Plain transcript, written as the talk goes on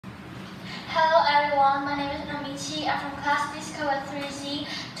everyone, my name is Minh Chi. I'm from class VQ2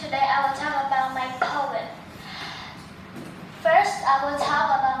 Today I will talk about my poem. First, I will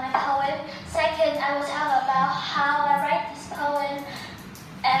talk about my poem. Second, I will talk about how I write this poem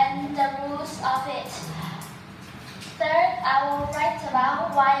and the rules of it. Third, I will write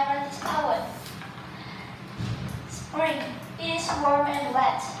about why I write this poem. Spring. It is warm and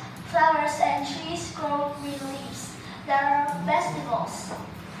wet. Flowers and trees grow green leaves. There are festivals.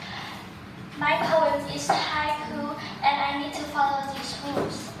 My poem is haiku and I need to follow these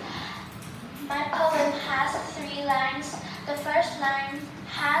rules. My poem has 3 lines. The first line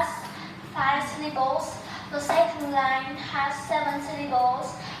has 5 syllables. The second line has 7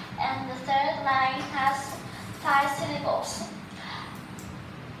 syllables. And the third line has 5 syllables.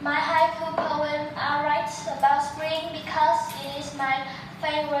 My haiku poem I write about spring because it is my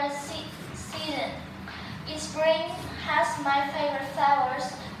favorite season. In spring has my favorite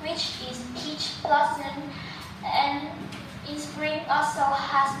flowers, which is peach blossom, and in spring also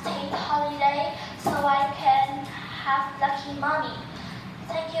has Tate holiday, so I can have lucky mommy.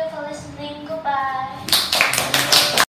 Thank you for listening. Goodbye.